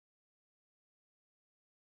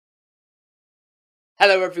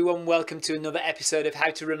Hello everyone, welcome to another episode of How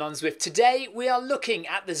to Run on Zwift. Today we are looking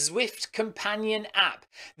at the Zwift Companion App.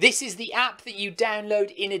 This is the app that you download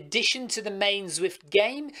in addition to the main Zwift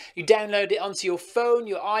game. You download it onto your phone,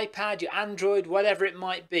 your iPad, your Android, whatever it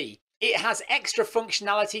might be. It has extra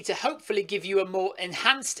functionality to hopefully give you a more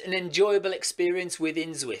enhanced and enjoyable experience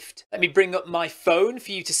within Zwift. Let me bring up my phone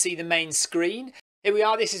for you to see the main screen. Here we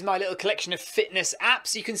are, this is my little collection of fitness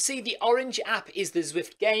apps. You can see the orange app is the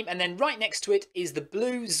Zwift game, and then right next to it is the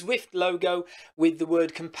blue Zwift logo with the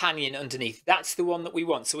word companion underneath. That's the one that we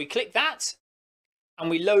want. So we click that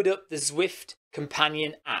and we load up the Zwift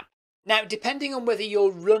Companion App. Now, depending on whether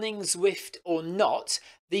you're running Zwift or not,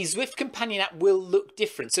 the Zwift Companion App will look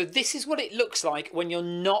different. So this is what it looks like when you're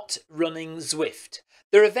not running Zwift.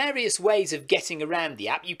 There are various ways of getting around the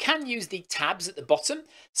app. You can use the tabs at the bottom.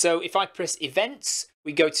 So if I press events,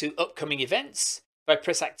 we go to upcoming events. If I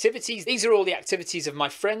press activities, these are all the activities of my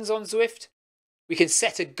friends on Zwift. We can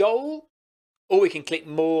set a goal, or we can click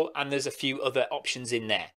more, and there's a few other options in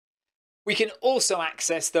there. We can also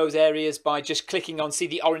access those areas by just clicking on, see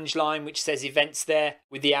the orange line which says events there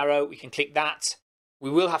with the arrow. We can click that. We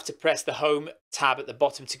will have to press the home tab at the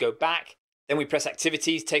bottom to go back. Then we press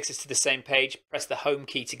activities, takes us to the same page. Press the home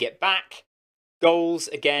key to get back. Goals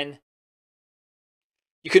again.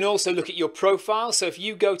 You can also look at your profile. So if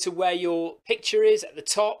you go to where your picture is at the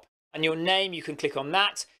top and your name, you can click on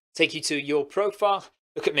that, take you to your profile.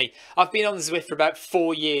 Look at me. I've been on Zwift for about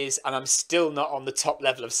 4 years and I'm still not on the top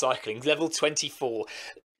level of cycling, level 24.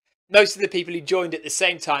 Most of the people who joined at the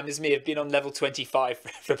same time as me have been on level 25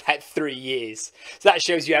 for about 3 years. So that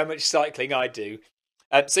shows you how much cycling I do.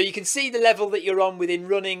 So you can see the level that you're on within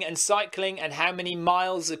running and cycling, and how many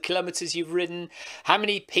miles or kilometers you've ridden, how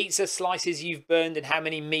many pizza slices you've burned, and how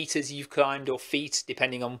many meters you've climbed, or feet,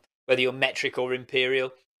 depending on whether you're metric or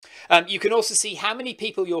imperial. You can also see how many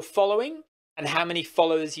people you're following and how many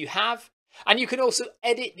followers you have. And you can also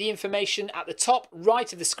edit the information at the top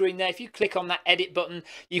right of the screen there. If you click on that edit button,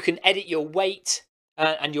 you can edit your weight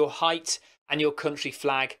and your height and your country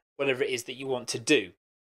flag, whatever it is that you want to do.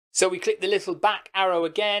 So we click the little back arrow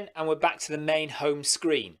again and we're back to the main home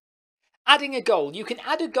screen. Adding a goal. You can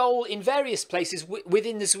add a goal in various places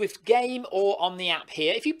within the Zwift game or on the app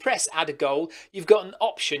here. If you press add a goal, you've got an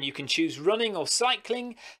option. You can choose running or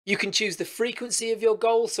cycling. You can choose the frequency of your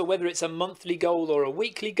goal, so whether it's a monthly goal or a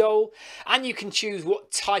weekly goal. And you can choose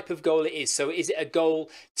what type of goal it is. So is it a goal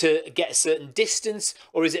to get a certain distance,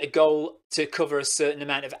 or is it a goal to cover a certain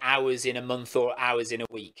amount of hours in a month or hours in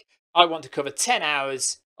a week? I want to cover 10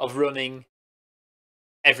 hours of running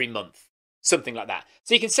every month, something like that.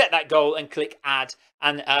 So you can set that goal and click add,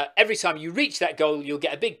 and every time you reach that goal you'll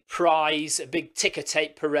get a big prize. A big ticker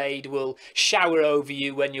tape parade will shower over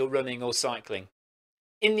you when you're running or cycling.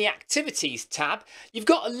 In the activities tab, you've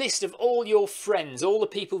got a list of all your friends, all the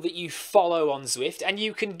people that you follow on Zwift, and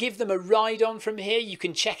you can give them a ride on from here. You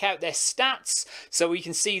can check out their stats. So we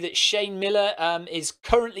can see that Shane Miller is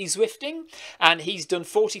currently Zwifting, and he's done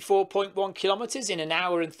 44.1 kilometers in an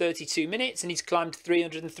hour and 32 minutes, and he's climbed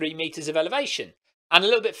 303 meters of elevation. And a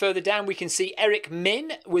little bit further down, we can see Eric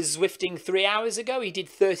Min was Zwifting 3 hours ago. He did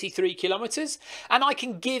 33 kilometers, and I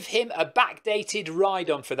can give him a backdated ride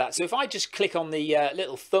on for that. So if I just click on the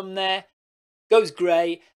little thumb there, goes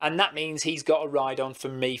grey, and that means he's got a ride on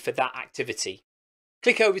from me for that activity.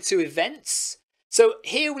 Click over to events. So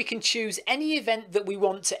here we can choose any event that we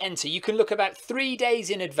want to enter. You can look about 3 days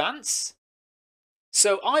in advance.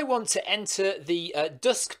 So I want to enter the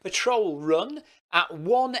Dusk Patrol run at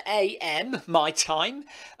 1 AM my time.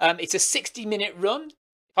 It's a 60-minute run.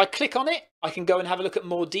 If I click on it, I can go and have a look at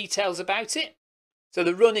more details about it. So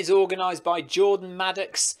the run is organised by Jordan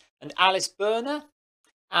Maddox and Alice Berner.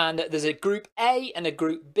 And there's a Group A and a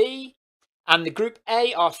Group B. And the Group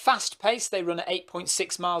A are fast-paced. They run at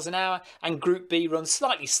 8.6 miles an hour. And Group B runs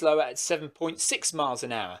slightly slower at 7.6 miles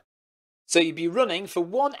an hour. So you'd be running for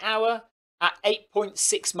 1 hour at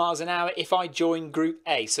 8.6 miles an hour if I join Group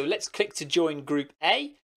A. So let's click to join Group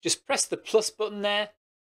A. Just press the plus button there.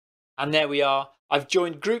 And there we are. I've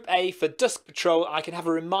joined Group A for Dusk Patrol. I can have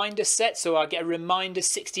a reminder set, so I get a reminder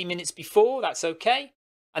 60 minutes before. That's okay.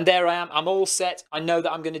 And there I am. I'm all set. I know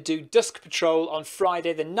that I'm going to do Dusk Patrol on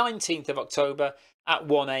Friday the 19th of October at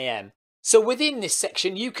 1 AM. So within this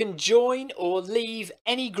section, you can join or leave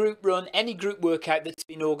any group run, any group workout that's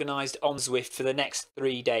been organised on Zwift for the next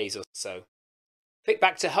 3 days or so. Click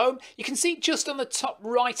back to home. You can see just on the top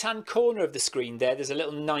right hand corner of the screen there's a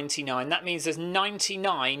little 99. That means there's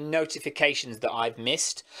 99 notifications that I've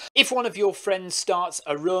missed. If one of your friends starts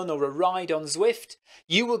a run or a ride on Zwift,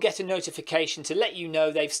 you will get a notification to let you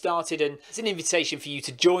know they've started, and it's an invitation for you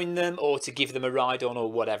to join them or to give them a ride on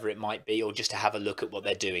or whatever it might be, or just to have a look at what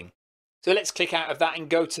they're doing. So let's click out of that and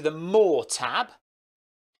go to the More tab.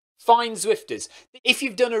 Find Zwifters. If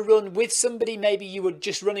you've done a run with somebody, maybe you were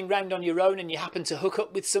just running around on your own and you happen to hook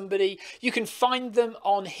up with somebody, you can find them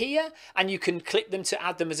on here and you can click them to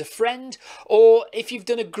add them as a friend. Or if you've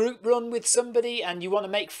done a group run with somebody and you want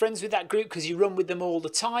to make friends with that group because you run with them all the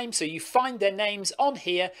time, so you find their names on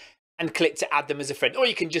here and click to add them as a friend. Or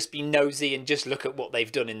you can just be nosy and just look at what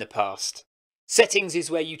they've done in the past. Settings is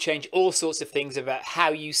where you change all sorts of things about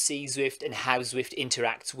how you see Zwift and how Zwift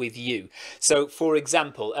interacts with you. So for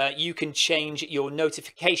example, you can change your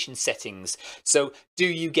notification settings. So do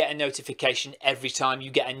you get a notification every time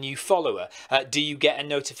you get a new follower? Do you get a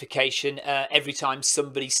notification every time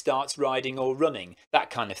somebody starts riding or running? That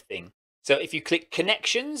kind of thing. So if you click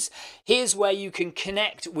Connections, here's where you can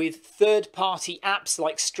connect with third-party apps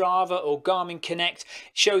like Strava or Garmin Connect. It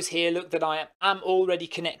shows here, look, that I am already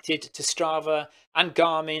connected to Strava and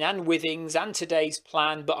Garmin and Withings and Today's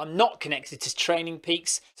Plan, but I'm not connected to Training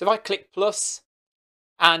Peaks. So if I click plus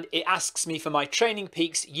and it asks me for my Training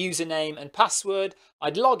Peaks username and password,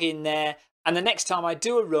 I'd log in there, and the next time I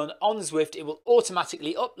do a run on Zwift, it will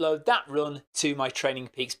automatically upload that run to my Training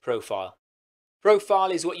Peaks profile. Profile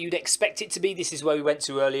is what you'd expect it to be. This is where we went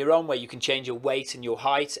to earlier on, where you can change your weight and your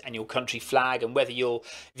height and your country flag and whether you're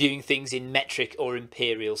viewing things in metric or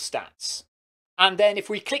imperial stats. And then if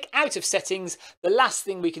we click out of settings, the last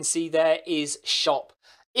thing we can see there is shop.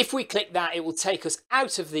 If we click that, it will take us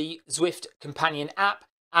out of the Zwift Companion app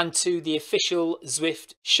and to the official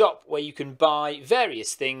Zwift shop where you can buy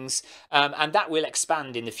various things, and that will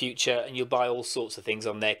expand in the future and you'll buy all sorts of things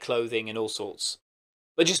on there, clothing and all sorts.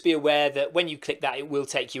 But just be aware that when you click that, it will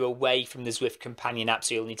take you away from the Zwift Companion app,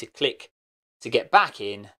 so you'll need to click to get back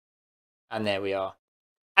in, and there we are.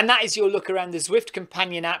 And that is your look around the Zwift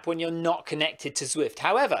Companion app when you're not connected to Zwift.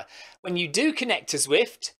 However, when you do connect to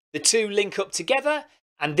Zwift, the two link up together,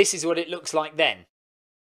 and this is what it looks like then.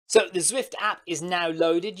 So the Zwift app is now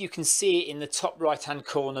loaded. You can see it in the top right hand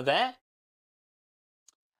corner there.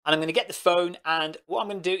 And I'm going to get the phone, and what I'm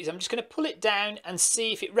going to do is I'm just going to pull it down and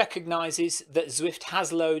see if it recognises that Zwift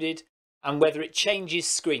has loaded and whether it changes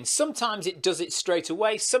screen. Sometimes it does it straight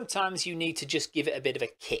away. Sometimes you need to just give it a bit of a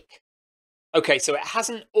kick. Okay, so it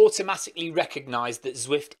hasn't automatically recognised that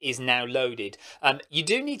Zwift is now loaded. You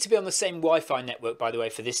do need to be on the same Wi-Fi network, by the way,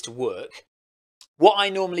 for this to work. What I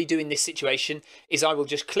normally do in this situation is I will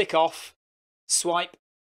just click off, swipe,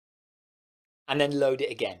 and then load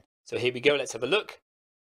it again. So here we go. Let's have a look.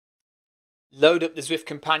 Load up the Zwift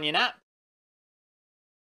Companion app.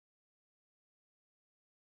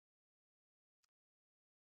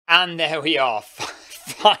 And there we are,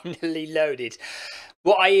 finally loaded.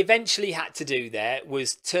 What I eventually had to do there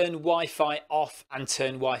was turn Wi-Fi off and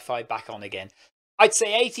turn Wi-Fi back on again. I'd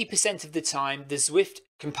say 80% of the time, the Zwift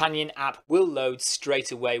Companion app will load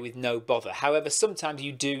straight away with no bother. However, sometimes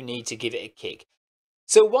you do need to give it a kick.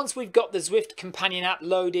 So once we've got the Zwift Companion app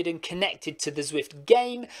loaded and connected to the Zwift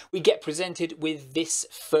game, we get presented with this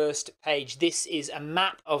first page. This is a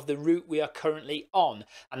map of the route we are currently on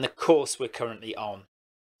and the course we're currently on.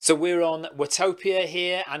 So we're on Watopia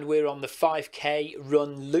here and we're on the 5K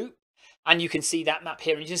run loop. And you can see that map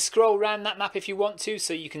here. And you can scroll around that map if you want to,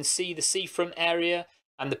 so you can see the seafront area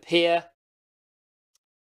and the pier.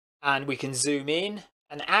 And we can zoom in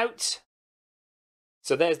and out.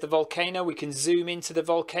 So there's the volcano. We can zoom into the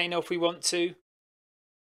volcano if we want to.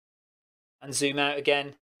 And zoom out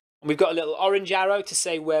again. And we've got a little orange arrow to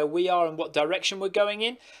say where we are and what direction we're going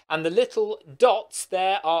in. And the little dots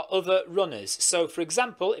there are other runners. So for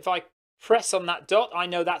example, if I press on that dot, I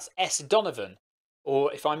know that's S. Donovan.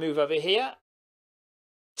 Or if I move over here,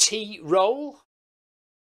 T. Roll,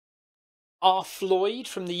 R. Floyd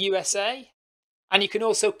from the USA. And you can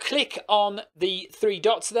also click on the three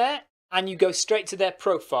dots there and you go straight to their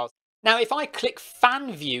profile. Now, if I click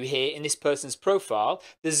fan view here in this person's profile,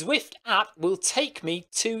 the Zwift app will take me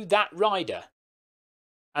to that rider.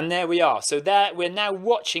 And there we are. So there we're now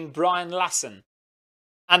watching Brian Lassen.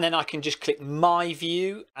 And then I can just click my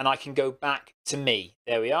view and I can go back to me.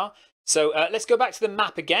 There we are. So let's go back to the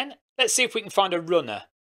map again. Let's see if we can find a runner.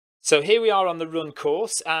 So here we are on the run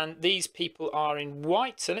course and these people are in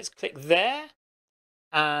white. So let's click there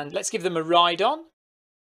and let's give them a ride on.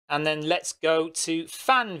 And then let's go to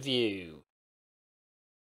fan view.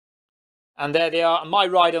 And there they are. And my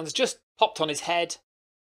ride-on's just popped on his head.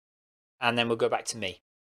 and then we'll go back to me.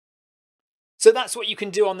 So that's what you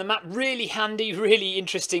can do on the map. Really handy, really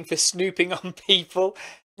interesting for snooping on people.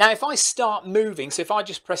 Now, if I start moving, so if I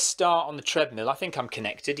just press start on the treadmill, I think I'm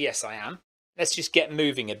connected. Yes, I am. Let's just get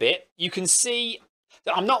moving a bit. You can see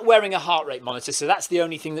that I'm not wearing a heart rate monitor, so that's the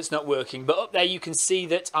only thing that's not working. But up there, you can see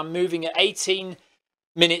that I'm moving at 18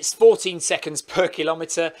 minutes, 14 seconds per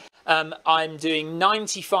kilometre. I'm doing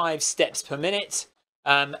 95 steps per minute,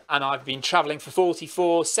 and I've been travelling for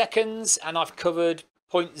 44 seconds, and I've covered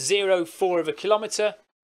 0.04 of a kilometre,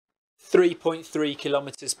 3.3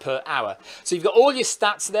 kilometres per hour. So you've got all your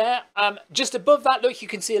stats there. Just above that, look, you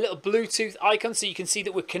can see a little Bluetooth icon, so you can see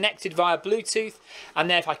that we're connected via Bluetooth. And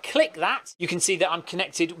then if I click that, you can see that I'm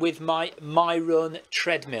connected with my MyRun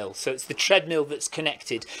treadmill. So it's the treadmill that's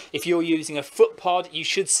connected. If you're using a FootPod, you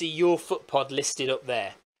should see your FootPod listed up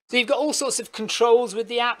there. So you've got all sorts of controls with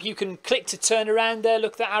the app. You can click to turn around there,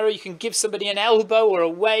 look at that arrow. You can give somebody an elbow or a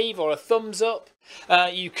wave or a thumbs up.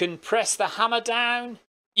 You can press the hammer down.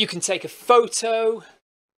 You can take a photo.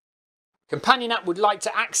 Companion app would like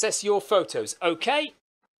to access your photos. Okay.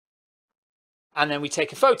 And then we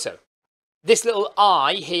take a photo. This little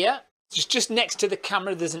eye here, just next to the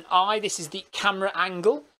camera, there's an eye. This is the camera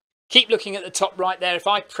angle. Keep looking at the top right there. If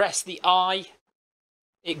I press the eye,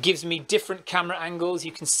 it gives me different camera angles.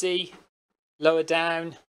 You can see lower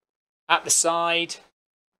down, at the side,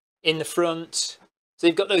 in the front. So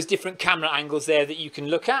you've got those different camera angles there that you can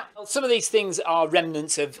look at. Some of these things are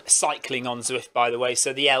remnants of cycling on Zwift, by the way.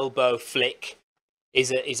 So the elbow flick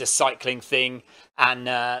is a cycling thing. And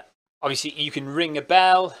obviously you can ring a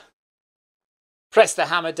bell, press the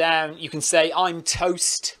hammer down. You can say, I'm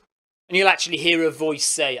toast. And you'll actually hear a voice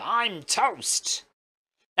say, I'm toast.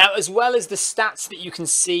 Now, as well as the stats that you can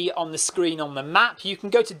see on the screen on the map, you can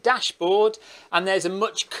go to dashboard and there's a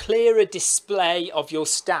much clearer display of your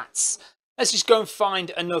stats. Let's just go and find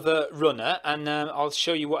another runner and I'll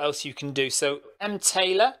show you what else you can do. So M.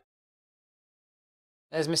 Taylor,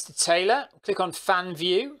 there's Mr. Taylor. Click on fan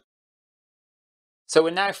view. So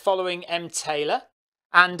we're now following M. Taylor.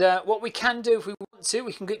 And what we can do if we want to,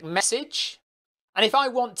 we can click message. And if I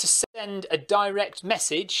want to send a direct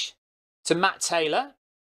message to Matt Taylor,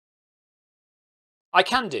 I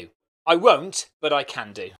can do. I won't, but I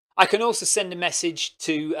can do. I can also send a message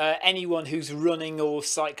to anyone who's running or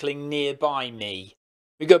cycling nearby me.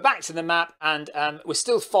 We go back to the map and we're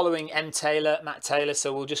still following M. Taylor, Matt Taylor,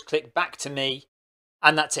 so we'll just click back to me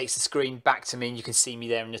and that takes the screen back to me and you can see me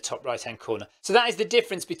there in the top right hand corner. So that is the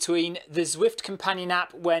difference between the Zwift Companion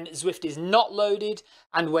app when Zwift is not loaded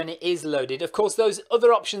and when it is loaded. Of course, those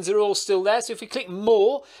other options are all still there. So if we click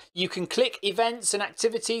more, you can click events and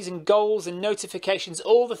activities and goals and notifications,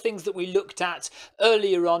 all the things that we looked at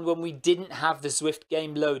earlier on when we didn't have the Zwift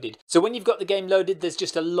game loaded. So when you've got the game loaded, there's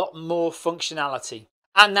just a lot more functionality.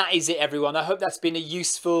 And that is it, everyone. I hope that's been a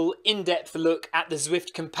useful, in-depth look at the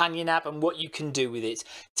Zwift Companion app and what you can do with it.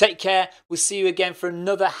 Take care. We'll see you again for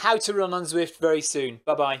another How to Run on Zwift very soon.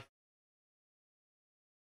 Bye-bye.